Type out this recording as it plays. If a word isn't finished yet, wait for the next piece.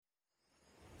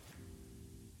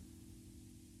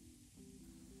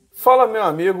Fala, meu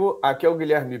amigo, aqui é o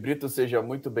Guilherme Brito, seja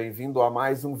muito bem-vindo a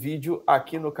mais um vídeo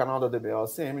aqui no canal da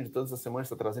DBOCM. De todas as semanas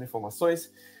está trazendo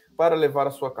informações para levar a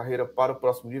sua carreira para o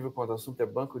próximo nível, quando o assunto é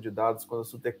banco de dados, quando o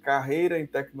assunto é carreira em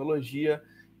tecnologia.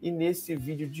 E nesse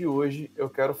vídeo de hoje eu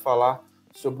quero falar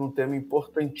sobre um tema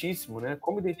importantíssimo, né?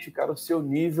 Como identificar o seu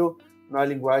nível na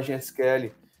linguagem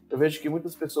SQL. Eu vejo que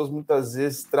muitas pessoas muitas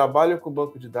vezes trabalham com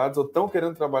banco de dados ou estão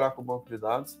querendo trabalhar com banco de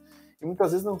dados e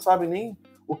muitas vezes não sabem nem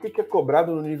o que é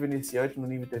cobrado no nível iniciante, no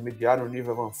nível intermediário, no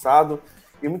nível avançado,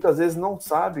 e muitas vezes não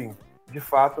sabem, de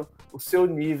fato, o seu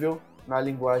nível na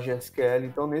linguagem SQL.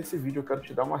 Então, nesse vídeo, eu quero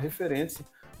te dar uma referência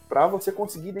para você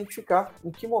conseguir identificar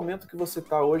em que momento que você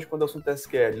está hoje quando o assunto é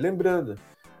SQL. Lembrando,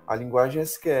 a linguagem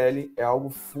SQL é algo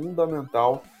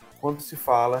fundamental quando se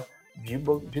fala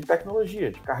de tecnologia,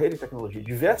 de carreira em tecnologia.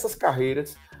 Diversas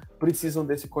carreiras precisam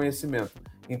desse conhecimento.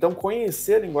 Então,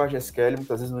 conhecer a linguagem SQL,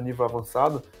 muitas vezes no nível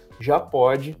avançado, já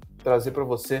pode trazer para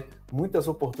você muitas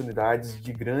oportunidades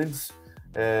de grandes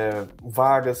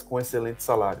vagas com excelentes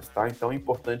salários, tá? Então é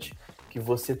importante que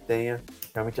você tenha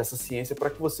realmente essa ciência para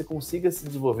que você consiga se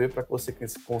desenvolver, para que você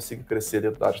consiga crescer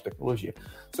dentro da área de tecnologia.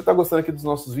 Se você está gostando aqui dos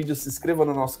nossos vídeos, se inscreva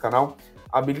no nosso canal,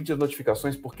 habilite as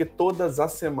notificações, porque todas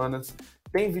as semanas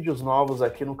tem vídeos novos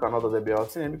aqui no canal da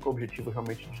DBOCM, com o objetivo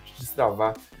realmente de te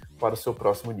destravar para o seu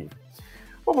próximo nível.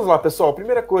 Vamos lá, pessoal.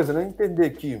 Primeira coisa, né? Entender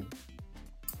que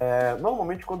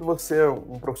normalmente, quando você é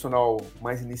um profissional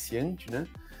mais iniciante, né,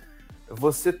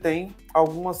 você tem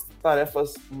algumas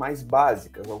tarefas mais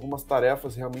básicas, algumas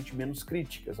tarefas realmente menos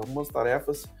críticas, algumas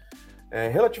tarefas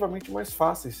relativamente mais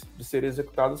fáceis de serem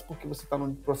executadas porque você está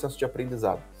no processo de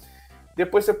aprendizado.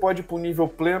 Depois você pode ir para o nível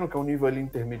pleno, que é um nível ali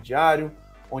intermediário,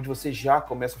 onde você já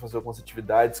começa a fazer algumas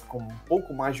atividades com um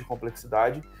pouco mais de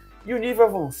complexidade. E o nível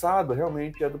avançado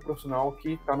realmente é do profissional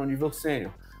que está no nível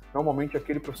sênior. Normalmente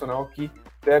aquele profissional que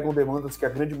pegam demandas que a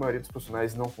grande maioria dos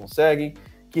profissionais não conseguem,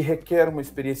 que requer uma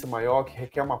experiência maior, que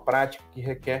requer uma prática, que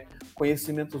requer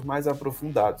conhecimentos mais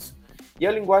aprofundados. E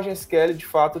a linguagem SQL, de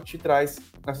fato, te traz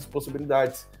essas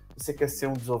possibilidades. Você quer ser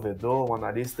um desenvolvedor, um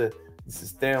analista de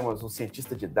sistemas, um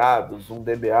cientista de dados, um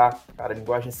DBA, cara, a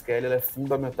linguagem SQL ela é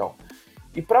fundamental.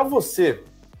 E para você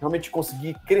realmente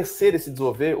conseguir crescer e se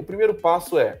desenvolver, o primeiro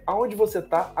passo é aonde você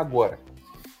está agora.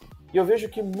 E eu vejo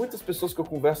que muitas pessoas que eu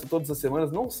converso todas as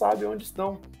semanas não sabem onde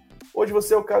estão. Hoje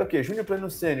você é o cara o quê? Júnior, pleno,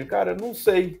 sênior? Cara, não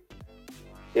sei.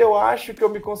 Eu acho que eu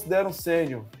me considero um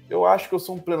sênior. Eu acho que eu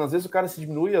sou um pleno. Às vezes o cara se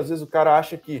diminui, às vezes o cara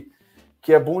acha que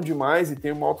é bom demais e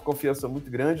tem uma autoconfiança muito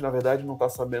grande. Na verdade, não está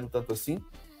sabendo tanto assim.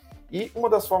 E uma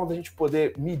das formas da gente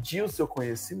poder medir o seu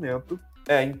conhecimento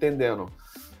é entendendo,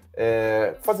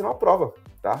 fazendo uma prova,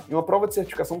 tá? E uma prova de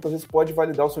certificação muitas vezes pode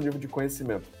validar o seu nível de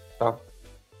conhecimento, tá?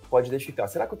 Pode identificar.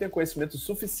 Será que eu tenho conhecimento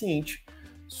suficiente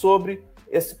sobre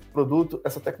esse produto,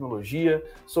 essa tecnologia,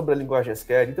 sobre a linguagem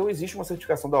SQL? Então, existe uma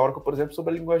certificação da Oracle, por exemplo,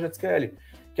 sobre a linguagem SQL,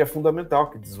 que é fundamental,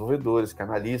 que desenvolvedores, que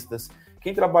analistas,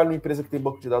 quem trabalha numa empresa que tem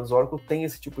banco de dados Oracle tem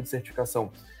esse tipo de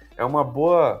certificação. É uma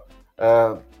boa...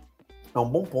 é um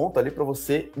bom ponto ali para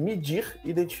você medir e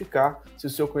identificar se o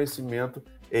seu conhecimento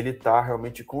ele está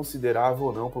realmente considerável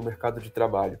ou não para o mercado de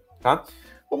trabalho, tá?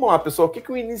 Vamos lá, pessoal. O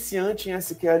que o iniciante em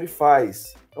SQL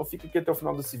faz? Então, fica aqui até o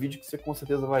final desse vídeo que você com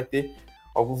certeza vai ter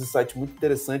alguns insights muito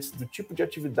interessantes do tipo de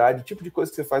atividade, tipo de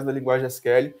coisa que você faz na linguagem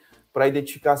SQL para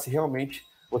identificar se realmente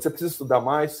você precisa estudar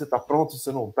mais, se você está pronto, se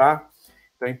você não está.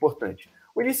 Então, é importante.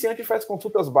 O iniciante faz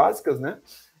consultas básicas, né?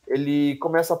 Ele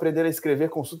começa a aprender a escrever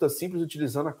consultas simples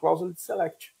utilizando a cláusula de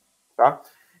select, tá?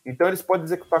 Então, eles podem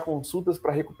executar consultas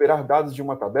para recuperar dados de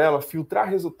uma tabela, filtrar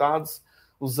resultados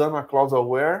usando a cláusula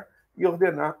where e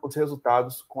ordenar os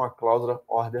resultados com a cláusula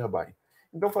order by.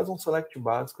 Então, fazer um select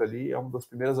básico ali é uma das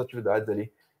primeiras atividades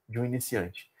ali de um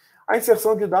iniciante. A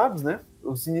inserção de dados, né?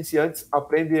 Os iniciantes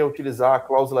aprendem a utilizar a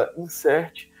cláusula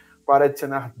insert para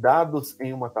adicionar dados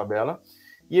em uma tabela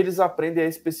e eles aprendem a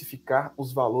especificar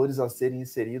os valores a serem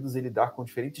inseridos e lidar com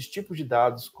diferentes tipos de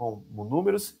dados, como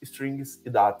números, strings e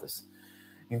datas.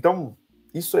 Então,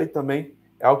 isso aí também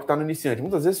é algo que está no iniciante.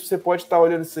 Muitas vezes você pode estar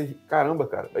olhando assim, caramba,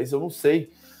 cara, mas eu não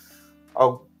sei.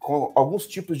 Com alguns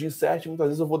tipos de insert, muitas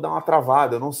vezes eu vou dar uma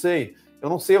travada, eu não sei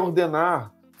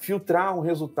ordenar, filtrar um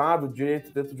resultado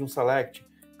direito dentro de um select.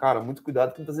 Cara, muito cuidado,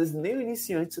 porque muitas vezes nem o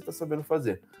iniciante você está sabendo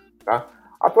fazer, tá?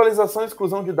 Atualização e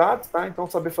exclusão de dados, tá? Então,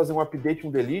 saber fazer um update e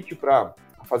um delete para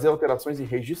fazer alterações em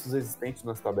registros existentes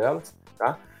nas tabelas,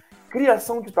 tá?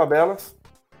 Criação de tabelas,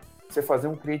 você fazer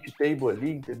um create table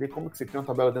ali, entender como que você cria uma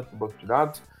tabela dentro do banco de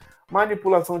dados.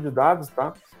 Manipulação de dados,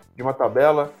 tá? De uma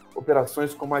tabela,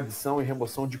 operações como adição e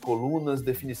remoção de colunas,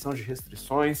 definição de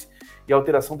restrições e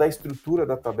alteração da estrutura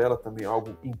da tabela também é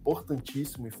algo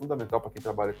importantíssimo e fundamental para quem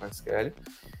trabalha com SQL.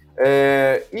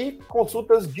 E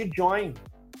consultas de join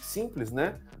simples,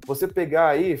 né? Você pegar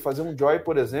aí, fazer um join,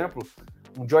 por exemplo,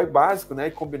 um join básico, né?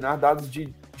 E combinar dados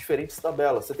de diferentes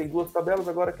tabelas. Você tem 2 tabelas,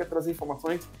 agora quer trazer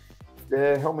informações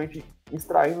realmente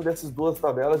extraindo dessas 2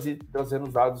 tabelas e trazendo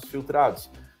os dados filtrados.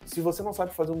 Se você não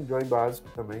sabe fazer um join básico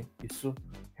também, isso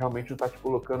realmente não está te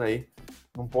colocando aí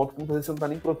num ponto que muitas vezes você não está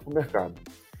nem pronto para o mercado.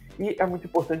 E é muito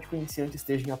importante que o iniciante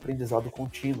esteja em aprendizado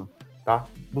contínuo, tá?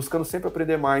 Buscando sempre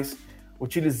aprender mais,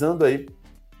 utilizando aí,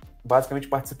 basicamente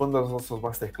participando das nossas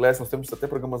masterclass. Nós temos até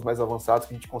programas mais avançados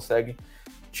que a gente consegue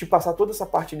te passar toda essa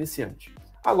parte iniciante.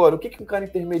 Agora, o que um cara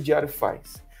intermediário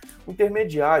faz? O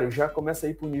intermediário já começa a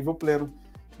ir para o nível pleno,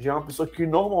 já é uma pessoa que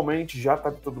normalmente já está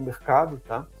dentro do mercado,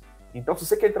 tá? Então, se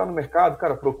você quer entrar no mercado,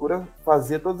 cara, procura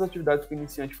fazer todas as atividades que o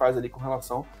iniciante faz ali com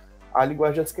relação à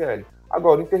linguagem SQL.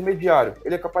 Agora, o intermediário,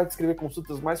 ele é capaz de escrever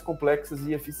consultas mais complexas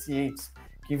e eficientes,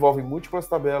 que envolvem múltiplas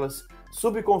tabelas,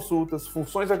 subconsultas,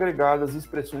 funções agregadas e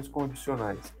expressões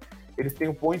condicionais. Eles têm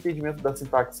um bom entendimento da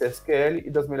sintaxe SQL e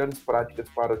das melhores práticas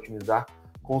para otimizar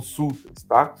consultas,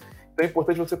 tá? Então é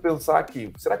importante você pensar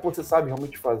aqui, será que você sabe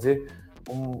realmente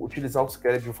utilizar o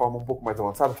SQL de uma forma um pouco mais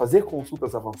avançada, fazer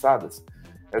consultas avançadas,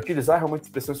 utilizar realmente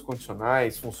expressões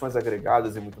condicionais, funções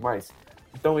agregadas e muito mais?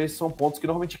 Então esses são pontos que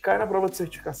normalmente caem na prova de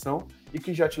certificação e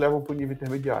que já te levam para o nível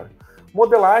intermediário.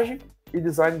 Modelagem e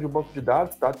design de um banco de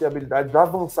dados, tá? Tem habilidades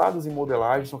avançadas em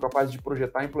modelagem, são capazes de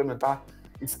projetar e implementar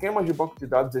esquemas de banco de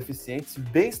dados eficientes,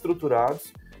 bem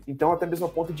estruturados, então até mesmo a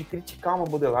ponto de criticar uma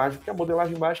modelagem, porque a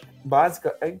modelagem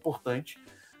básica é importante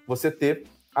você ter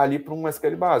ali para um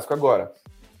SQL básico. Agora,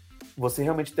 você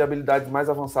realmente ter habilidades mais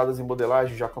avançadas em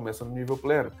modelagem, já começa no nível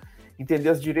pleno, entender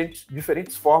as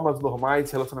diferentes formas normais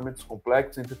de relacionamentos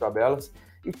complexos entre tabelas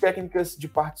e técnicas de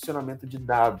particionamento de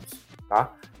dados,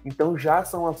 tá? Então já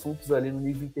são assuntos ali no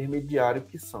nível intermediário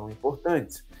que são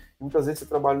importantes. Muitas vezes você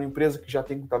trabalha numa empresa que já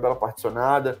tem tabela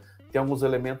particionada, tem alguns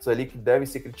elementos ali que devem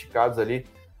ser criticados ali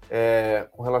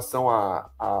com relação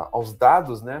aos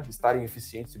dados, né, estarem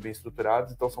eficientes e bem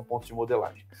estruturados, então são pontos de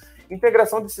modelagem.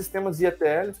 Integração de sistemas e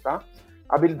ETLs, tá?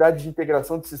 Habilidade de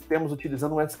integração de sistemas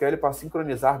utilizando o SQL para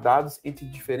sincronizar dados entre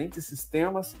diferentes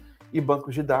sistemas e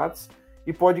bancos de dados,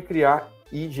 e pode criar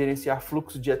e gerenciar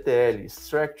fluxo de ETL,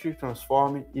 extract,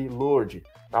 transform e load,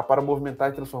 tá? Para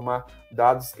movimentar e transformar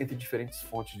dados entre diferentes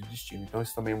fontes de destino. Então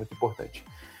isso também é muito importante.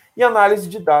 E análise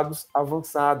de dados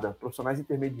avançada, profissionais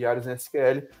intermediários em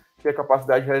SQL têm a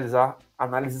capacidade de realizar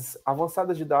análises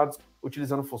avançadas de dados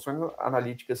utilizando funções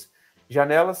analíticas,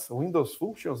 janelas, Windows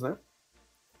Functions, né?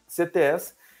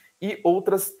 CTS e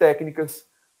outras técnicas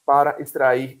para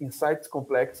extrair insights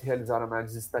complexos e realizar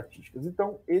análises estatísticas.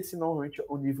 Então, esse normalmente é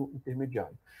o nível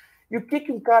intermediário. E o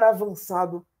que um cara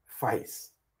avançado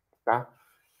faz? Tá?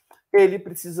 Ele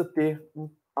precisa ter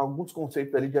alguns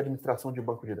conceitos ali de administração de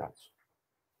banco de dados.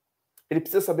 Ele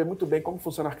precisa saber muito bem como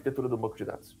funciona a arquitetura do banco de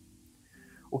dados.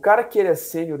 O cara que ele é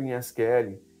sênior em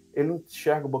SQL, ele não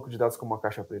enxerga o banco de dados como uma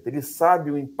caixa preta. Ele sabe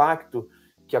o impacto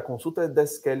que a consulta da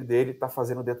SQL dele está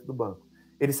fazendo dentro do banco.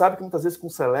 Ele sabe que muitas vezes com o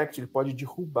select ele pode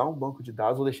derrubar um banco de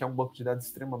dados ou deixar um banco de dados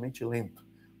extremamente lento,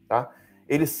 tá?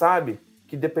 Ele sabe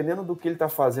que dependendo do que ele está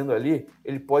fazendo ali,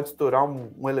 ele pode estourar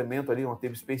um elemento ali, uma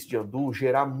table space de undo,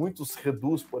 gerar muitos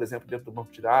redos, por exemplo, dentro do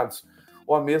banco de dados,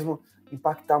 ou mesmo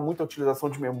impactar muito a utilização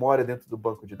de memória dentro do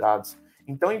banco de dados.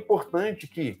 Então é importante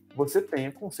que você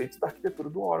tenha conceitos da arquitetura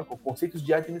do Oracle, conceitos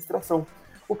de administração.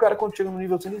 O cara, quando chega no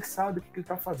nível assim, ele sabe o que ele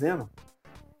está fazendo.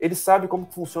 Ele sabe como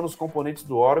funcionam os componentes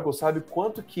do Oracle, sabe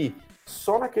quanto que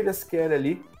só naquele SQL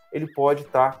ali ele pode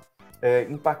estar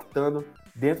impactando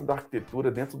dentro da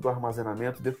arquitetura, dentro do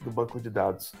armazenamento, dentro do banco de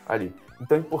dados ali.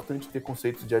 Então é importante ter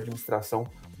conceitos de administração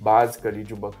básica ali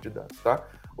de um banco de dados, tá?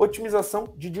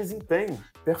 Otimização de desempenho,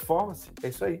 performance, é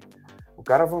isso aí. O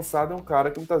cara avançado é um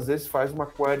cara que muitas vezes faz uma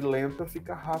query lenta,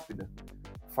 fica rápida.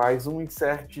 Faz um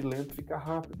insert lento, fica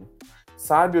rápido.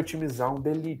 Sabe otimizar um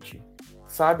delete.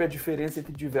 Sabe a diferença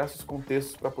entre diversos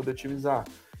contextos para poder otimizar.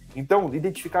 Então,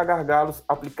 identificar gargalos,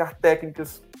 aplicar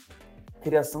técnicas,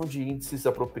 criação de índices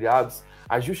apropriados,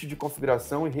 ajuste de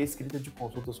configuração e reescrita de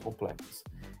consultas complexas.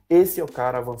 Esse é o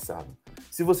cara avançado.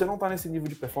 Se você não está nesse nível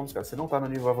de performance, cara, você não está no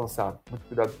nível avançado. Muito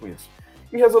cuidado com isso.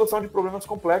 E resolução de problemas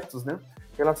complexos, né?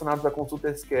 Relacionados à consulta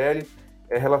SQL,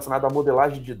 relacionado à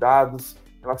modelagem de dados,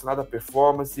 relacionado à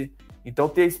performance. Então,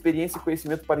 ter experiência e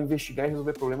conhecimento para investigar e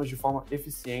resolver problemas de forma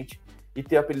eficiente e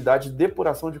ter a habilidade de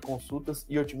depuração de consultas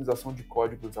e otimização de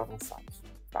códigos avançados,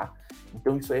 tá?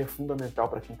 Então isso aí é fundamental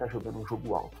para quem está jogando um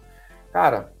jogo alto.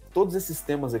 Cara, todos esses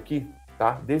temas aqui,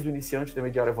 tá? Desde o iniciante,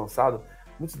 intermediário, avançado,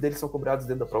 muitos deles são cobrados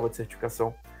dentro da prova de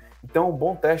certificação. Então é um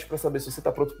bom teste para saber se você está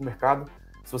pronto para o mercado,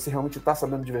 se você realmente está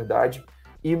sabendo de verdade.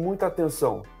 E muita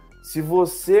atenção, Se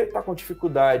você está com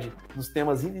dificuldade nos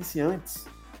temas iniciantes,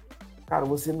 cara,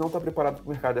 você não está preparado para o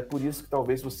mercado. É por isso que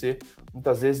talvez você,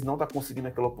 muitas vezes, não está conseguindo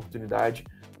aquela oportunidade,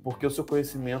 porque o seu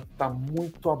conhecimento está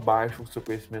muito abaixo do seu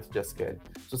conhecimento de SQL.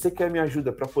 Se você quer minha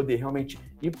ajuda para poder realmente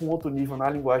ir para um outro nível na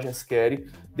linguagem SQL,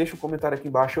 deixa um comentário aqui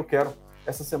embaixo, eu quero.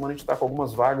 Essa semana a gente está com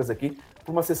algumas vagas aqui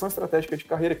para uma sessão estratégica de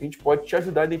carreira que a gente pode te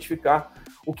ajudar a identificar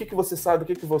o que você sabe, o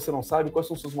que você não sabe, quais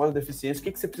são suas maiores deficiências, o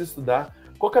que você precisa estudar,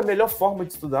 qual que é a melhor forma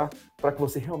de estudar para que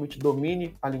você realmente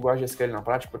domine a linguagem SQL na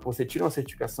prática, para que você tire uma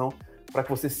certificação, para que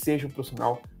você seja um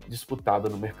profissional disputado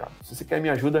no mercado. Se você quer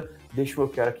minha ajuda, deixa o eu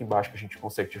quero aqui embaixo que a gente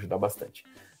consegue te ajudar bastante.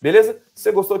 Beleza? Se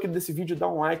você gostou aqui desse vídeo, dá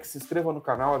um like, se inscreva no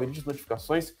canal, habilite as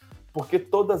notificações, porque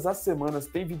todas as semanas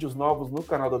tem vídeos novos no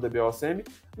canal da DBOCM.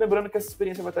 Lembrando que essa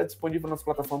experiência vai estar disponível nas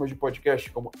plataformas de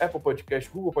podcast, como Apple Podcast,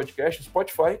 Google Podcast,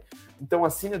 Spotify. Então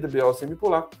assine a DBOCM por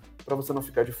lá, para você não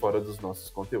ficar de fora dos nossos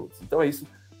conteúdos. Então é isso.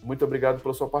 Muito obrigado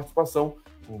pela sua participação,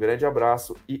 um grande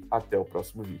abraço e até o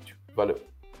próximo vídeo.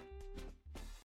 Valeu!